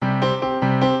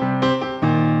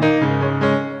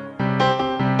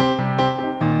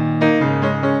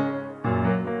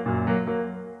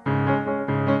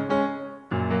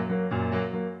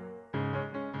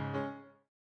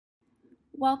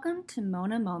Welcome to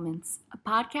Mona Moments, a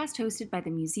podcast hosted by the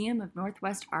Museum of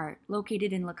Northwest Art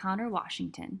located in La Conner,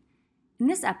 Washington. In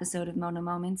this episode of Mona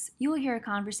Moments, you will hear a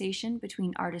conversation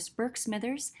between artist Burke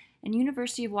Smithers and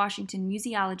University of Washington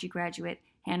museology graduate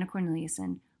Hannah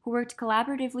Corneliuson, who worked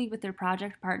collaboratively with their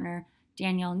project partner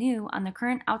Danielle New on the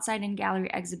current Outside In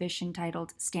Gallery exhibition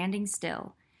titled Standing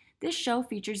Still. This show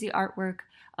features the artwork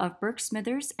of Burke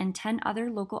Smithers and 10 other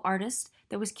local artists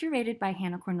that was curated by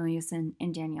Hannah Corneliuson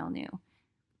and Danielle New.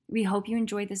 We hope you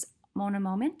enjoy this Mona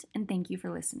moment, and thank you for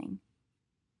listening.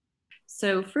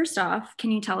 So first off,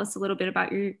 can you tell us a little bit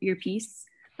about your piece,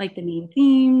 like the main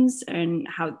themes and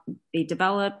how they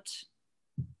developed?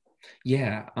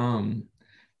 Yeah.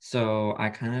 So I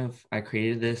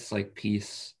created this like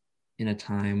piece in a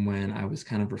time when I was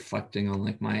kind of reflecting on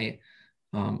like my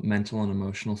mental and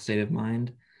emotional state of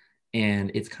mind.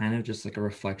 And it's kind of just like a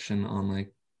reflection on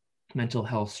like mental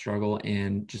health struggle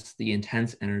and just the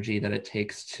intense energy that it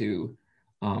takes to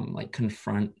like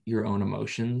confront your own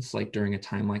emotions like during a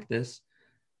time like this.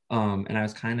 And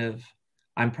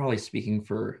I'm probably speaking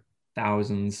for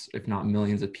thousands, if not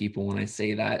millions of people when I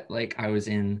say that like I was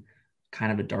in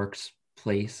kind of a dark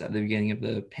place at the beginning of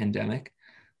the pandemic.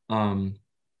 Um,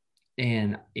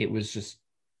 and it was just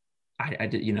I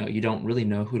did, you don't really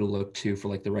know who to look to for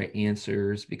like the right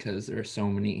answers because there are so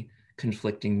many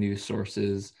conflicting news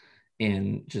sources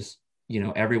and just,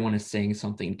 everyone is saying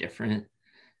something different.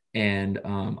 And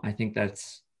I think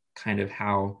that's kind of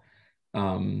how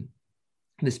um,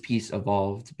 this piece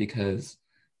evolved because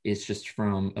it's just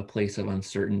from a place of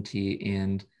uncertainty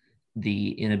and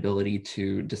the inability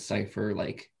to decipher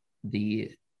like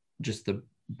the just the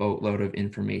boatload of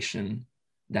information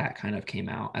that kind of came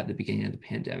out at the beginning of the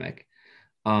pandemic.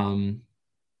 um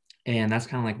and that's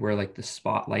kind of like where like the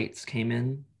spotlights came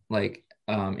in, like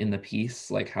in the piece,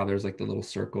 like how there's like the little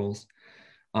circles.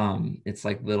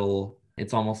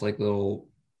 It's almost like little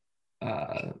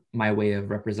my way of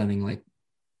representing like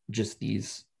just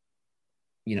these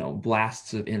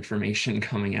blasts of information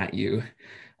coming at you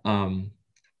um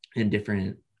in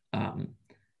different um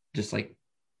just like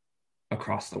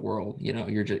across the world.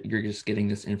 You're just getting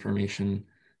this information,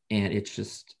 and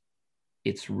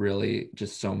it's really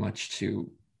just so much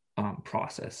to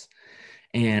process.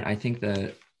 And I think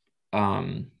that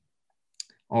um,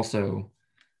 also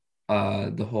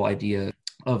the whole idea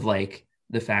of like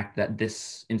the fact that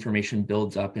this information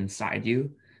builds up inside you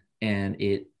and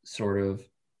it sort of,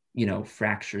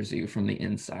 fractures you from the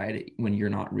inside when you're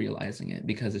not realizing it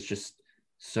because it's just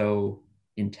so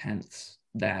intense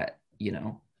that,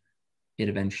 it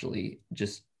eventually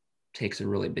just takes a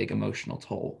really big emotional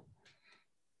toll.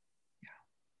 Yeah.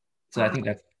 So I think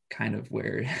that's kind of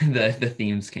where the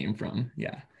themes came from.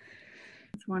 Yeah.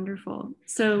 It's wonderful.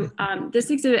 So this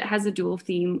exhibit has a dual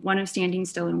theme, one of standing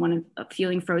still and one of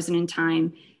feeling frozen in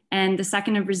time, and the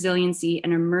second of resiliency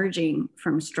and emerging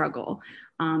from struggle,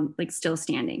 like still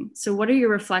standing. So what are your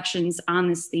reflections on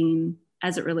this theme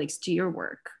as it relates to your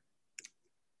work?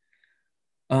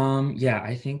 Yeah,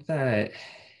 I think that,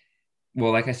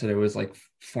 well, like I said, it was like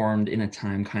formed in a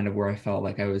time kind of where I felt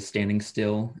like I was standing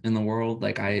still in the world.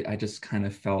 Like I just kind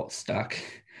of felt stuck.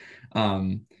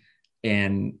 Um,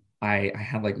 and I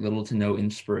had like little to no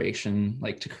inspiration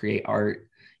like to create art.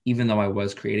 Even though I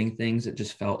was creating things, it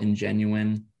just felt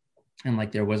ingenuine and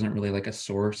like there wasn't really like a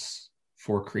source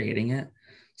for creating it.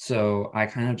 So I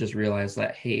kind of just realized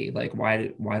that, hey, like why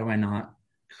do I not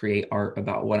create art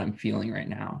about what I'm feeling right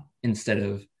now instead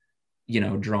of,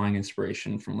 drawing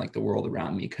inspiration from like the world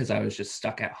around me, because I was just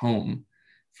stuck at home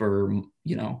for,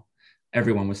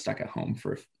 everyone was stuck at home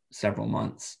for several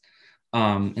months.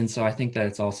 And so I think that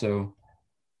it's also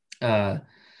uh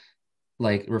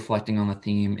like reflecting on the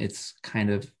theme, it's kind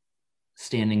of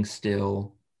standing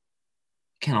still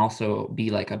can also be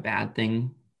like a bad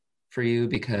thing for you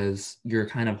because you're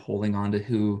kind of holding on to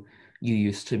who you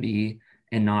used to be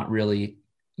and not really,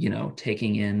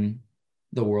 taking in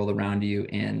the world around you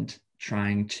and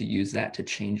trying to use that to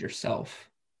change yourself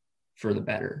for the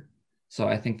better. So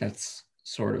I think that's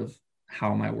sort of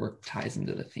how my work ties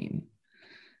into the theme.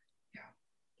 Yeah.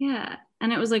 Yeah,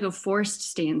 and it was like a forced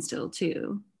standstill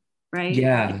too, right?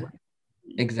 Yeah,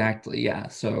 exactly. Yeah.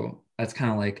 So that's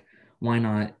kind of like, why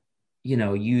not,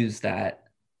 use that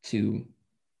to,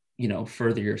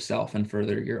 further yourself and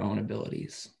further your own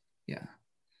abilities. Yeah.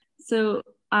 So,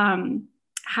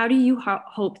 how do you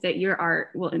hope that your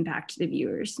art will impact the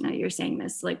viewers? Now you're saying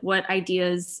this, like what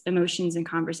ideas, emotions, and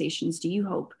conversations do you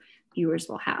hope viewers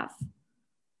will have?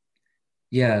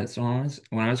 Yeah. So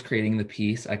when I was creating the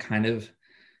piece, I kind of,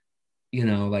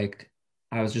 like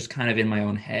I was just kind of in my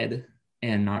own head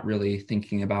and not really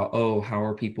thinking about, oh, how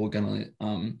are people gonna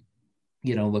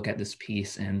look at this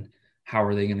piece and how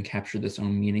are they going to capture this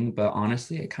own meaning. But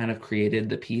honestly, I kind of created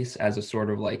the piece as a sort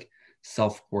of like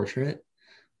self-portrait.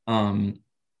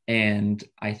 And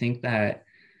I think that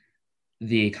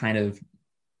the kind of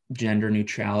gender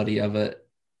neutrality of it,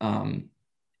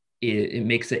 it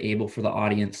makes it able for the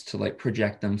audience to like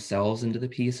project themselves into the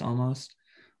piece almost.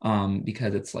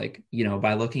 Because it's like,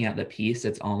 by looking at the piece,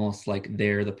 it's almost like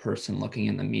they're the person looking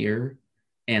in the mirror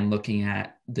and looking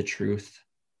at the truth,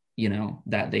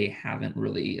 that they haven't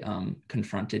really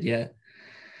confronted yet.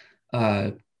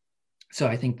 So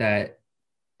I think that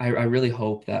I really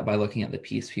hope that by looking at the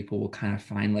piece, people will kind of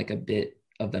find like a bit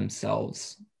of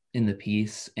themselves in the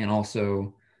piece, and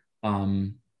also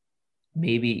um,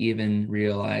 maybe even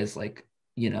realize like,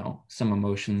 some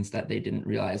emotions that they didn't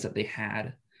realize that they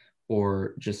had,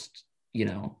 or just,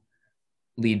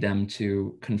 lead them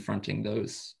to confronting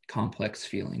those complex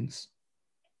feelings.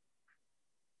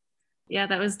 Yeah,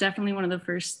 that was definitely one of the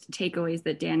first takeaways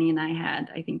that Danny and I had.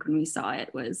 I think when we saw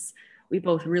it was we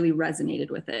both really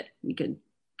resonated with it.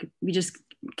 We just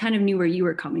kind of knew where you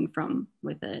were coming from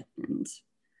with it, and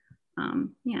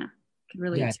yeah, could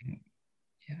relate. Yeah,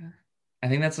 yeah. I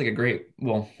think that's like a great,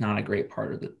 well, not a great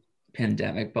part of the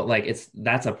pandemic, but like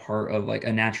that's a part of like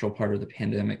a natural part of the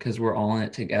pandemic because we're all in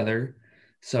it together.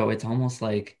 So it's almost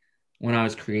like when I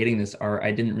was creating this art,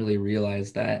 I didn't really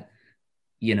realize that,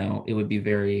 it would be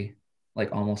very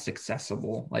like almost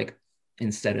accessible. Like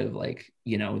instead of like,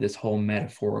 this whole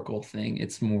metaphorical thing,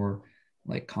 it's more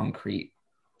like concrete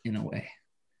in a way.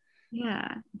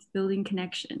 Yeah, it's building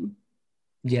connection.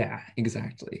 Yeah,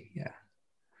 exactly. Yeah.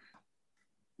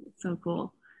 So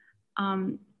cool.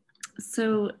 Um,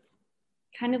 so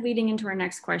kind of leading into our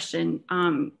next question,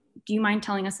 do you mind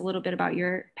telling us a little bit about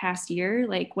your past year?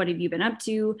 Like, what have you been up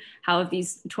to? How have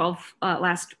these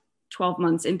last 12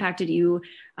 months impacted you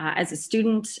as a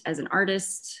student, as an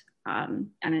artist, at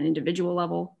an individual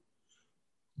level?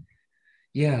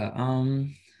 Yeah.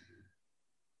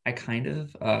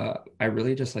 I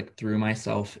really just like threw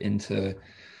myself into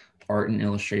art and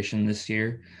illustration this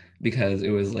year because it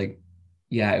was like,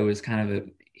 yeah, it was kind of a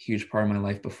huge part of my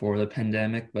life before the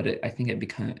pandemic, but I think it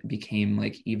became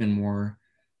like even more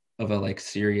of a like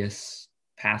serious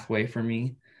pathway for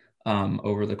me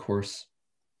over the course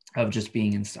of just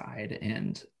being inside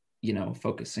and,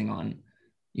 focusing on,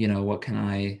 you know, what can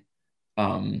I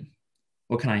um,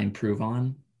 what can I improve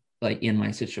on like in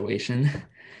my situation.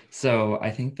 So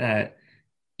I think that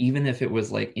even if it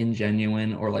was like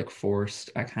ingenuine or like forced,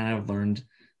 I kind of learned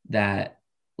that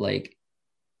like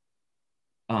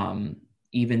um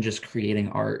even just creating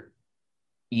art,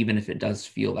 even if it does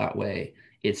feel that way,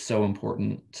 it's so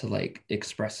important to like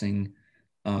expressing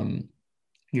um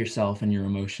yourself and your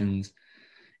emotions.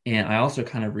 And I also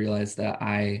kind of realized that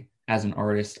as an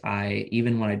artist,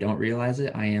 even when I don't realize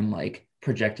it, I am like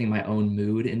projecting my own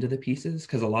mood into the pieces.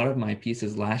 Cause a lot of my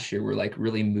pieces last year were like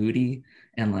really moody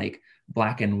and like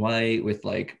black and white with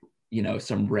like,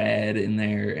 some red in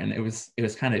there. And it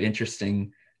was kind of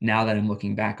interesting now that I'm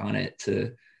looking back on it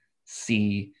to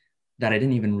see that I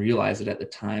didn't even realize it at the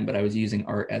time, but I was using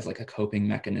art as like a coping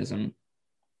mechanism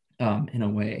in a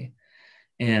way.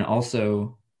 And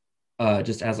also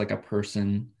just as like a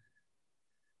person,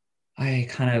 I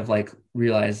kind of like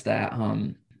realized that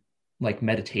like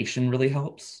meditation really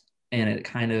helps, and it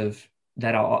kind of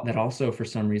that also for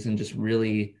some reason just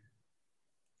really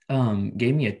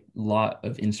gave me a lot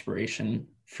of inspiration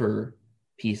for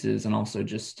pieces, and also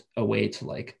just a way to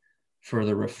like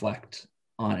further reflect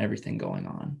on everything going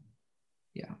on.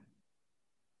 Yeah.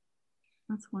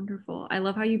 That's wonderful. I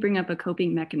love how you bring up a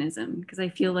coping mechanism because I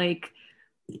feel like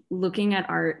looking at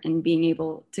art and being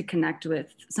able to connect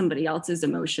with somebody else's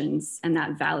emotions and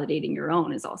that validating your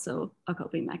own is also a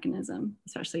coping mechanism,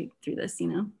 especially through this.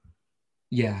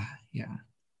 Yeah, yeah,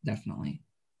 definitely.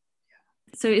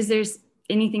 So is there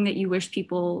anything that you wish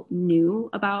people knew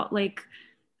about like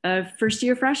a first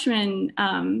year freshman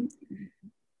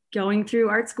going through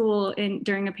art school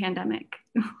during a pandemic?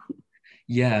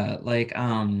 Yeah, like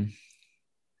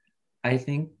I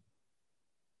think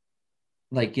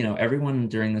like, everyone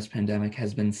during this pandemic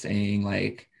has been saying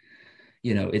like,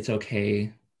 it's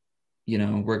okay,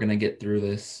 we're gonna get through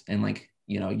this, and like,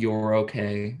 you're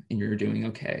okay and you're doing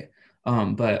okay.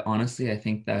 But honestly, I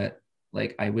think that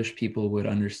like I wish people would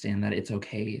understand that it's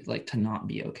okay like to not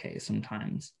be okay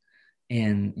sometimes.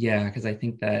 And yeah, because I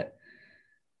think that,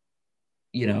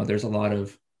 there's a lot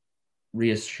of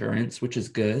reassurance, which is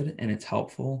good and it's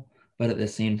helpful, but at the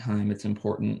same time, it's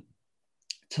important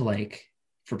to like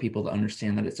for people to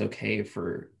understand that it's okay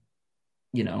for,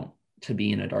 to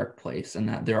be in a dark place, and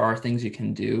that there are things you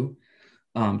can do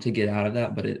to get out of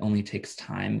that, but it only takes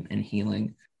time and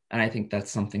healing. I think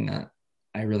that's something that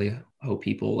I really hope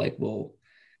people like will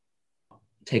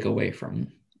take away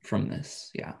from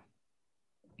this. Yeah.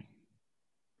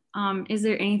 Is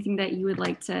there anything that you would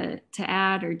like to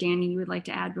add, or Danny, you would like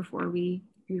to add before we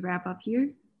wrap up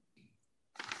here?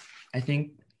 I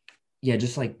think, yeah,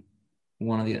 just like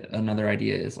another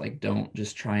idea is like, don't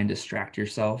just try and distract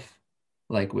yourself.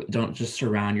 Like, don't just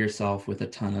surround yourself with a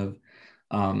ton of,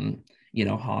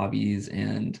 hobbies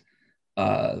and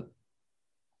uh,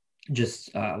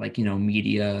 just like,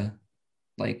 media,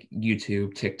 like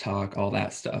YouTube, TikTok, all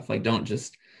that stuff. Like, don't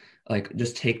just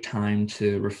take time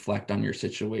to reflect on your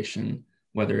situation,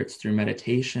 whether it's through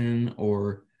meditation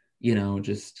or,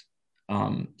 just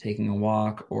taking a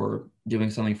walk or doing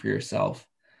something for yourself.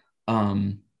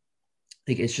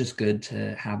 Like, it's just good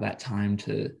to have that time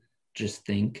to just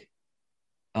think,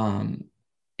 and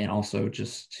also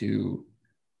just to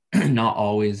not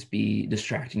always be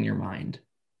distracting your mind,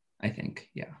 I think.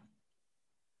 Yeah.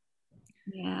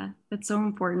 Yeah, that's so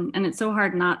important. And it's so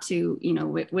hard not to,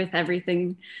 with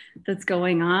everything that's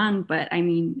going on. But I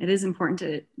mean, it is important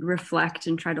to reflect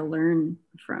and try to learn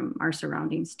from our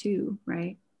surroundings too,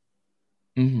 right?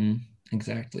 Mm-hmm.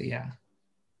 Exactly. Yeah.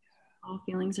 All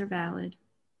feelings are valid.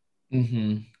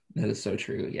 Mm-hmm. That is so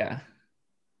true. Yeah.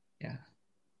 Yeah.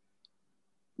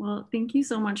 Well, thank you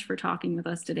so much for talking with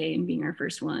us today and being our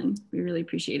first one. We really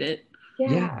appreciate it.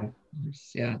 Yeah.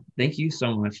 Yeah. Thank you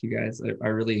so much, you guys. I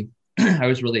really, I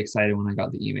was really excited when I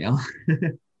got the email.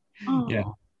 Yeah.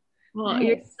 Oh, well,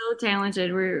 you're so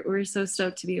talented. We're so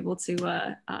stoked to be able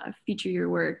to feature your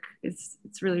work. It's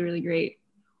really, really great.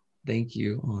 Thank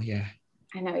you. Oh, yeah.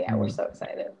 I know. Yeah, we're so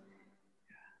excited.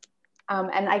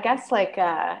 And I guess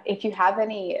if you have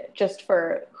any, just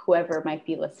for whoever might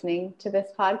be listening to this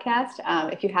podcast,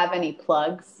 if you have any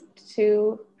plugs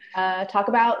to talk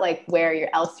about, like where your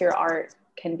art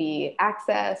can be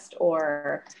accessed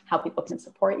or how people can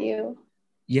support you.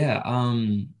 Yeah.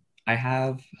 I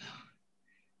have,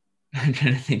 I'm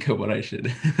trying to think of what I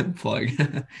should plug.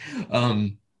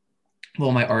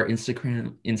 Well, my art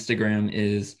Instagram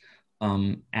is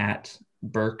at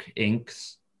Burke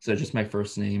Inks. So just my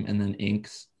first name and then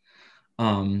Inks.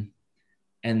 And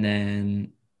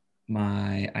then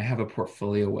I have a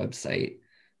portfolio website.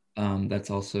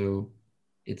 That's also,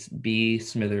 it's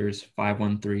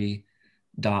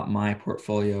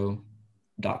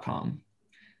bsmithers513.myportfolio.com.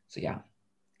 So yeah,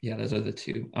 those are the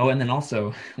two. Oh, and then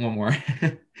also one more.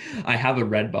 I have a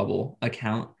Redbubble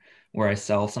account where I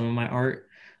sell some of my art.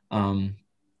 And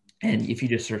if you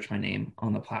just search my name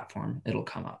on the platform, it'll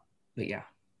come up. But yeah.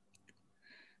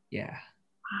 Wow.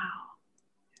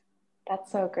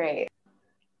 That's so great.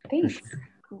 Thanks. Sure.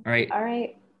 All right.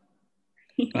 Bye.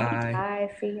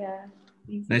 Bye. See ya.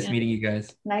 Nice meeting you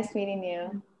guys. Nice meeting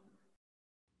you.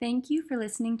 Thank you for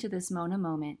listening to this Mona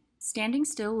Moment. Standing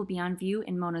Still will be on view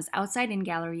in Mona's Outside In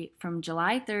Gallery from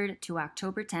July 3rd to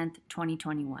October 10th,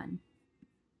 2021.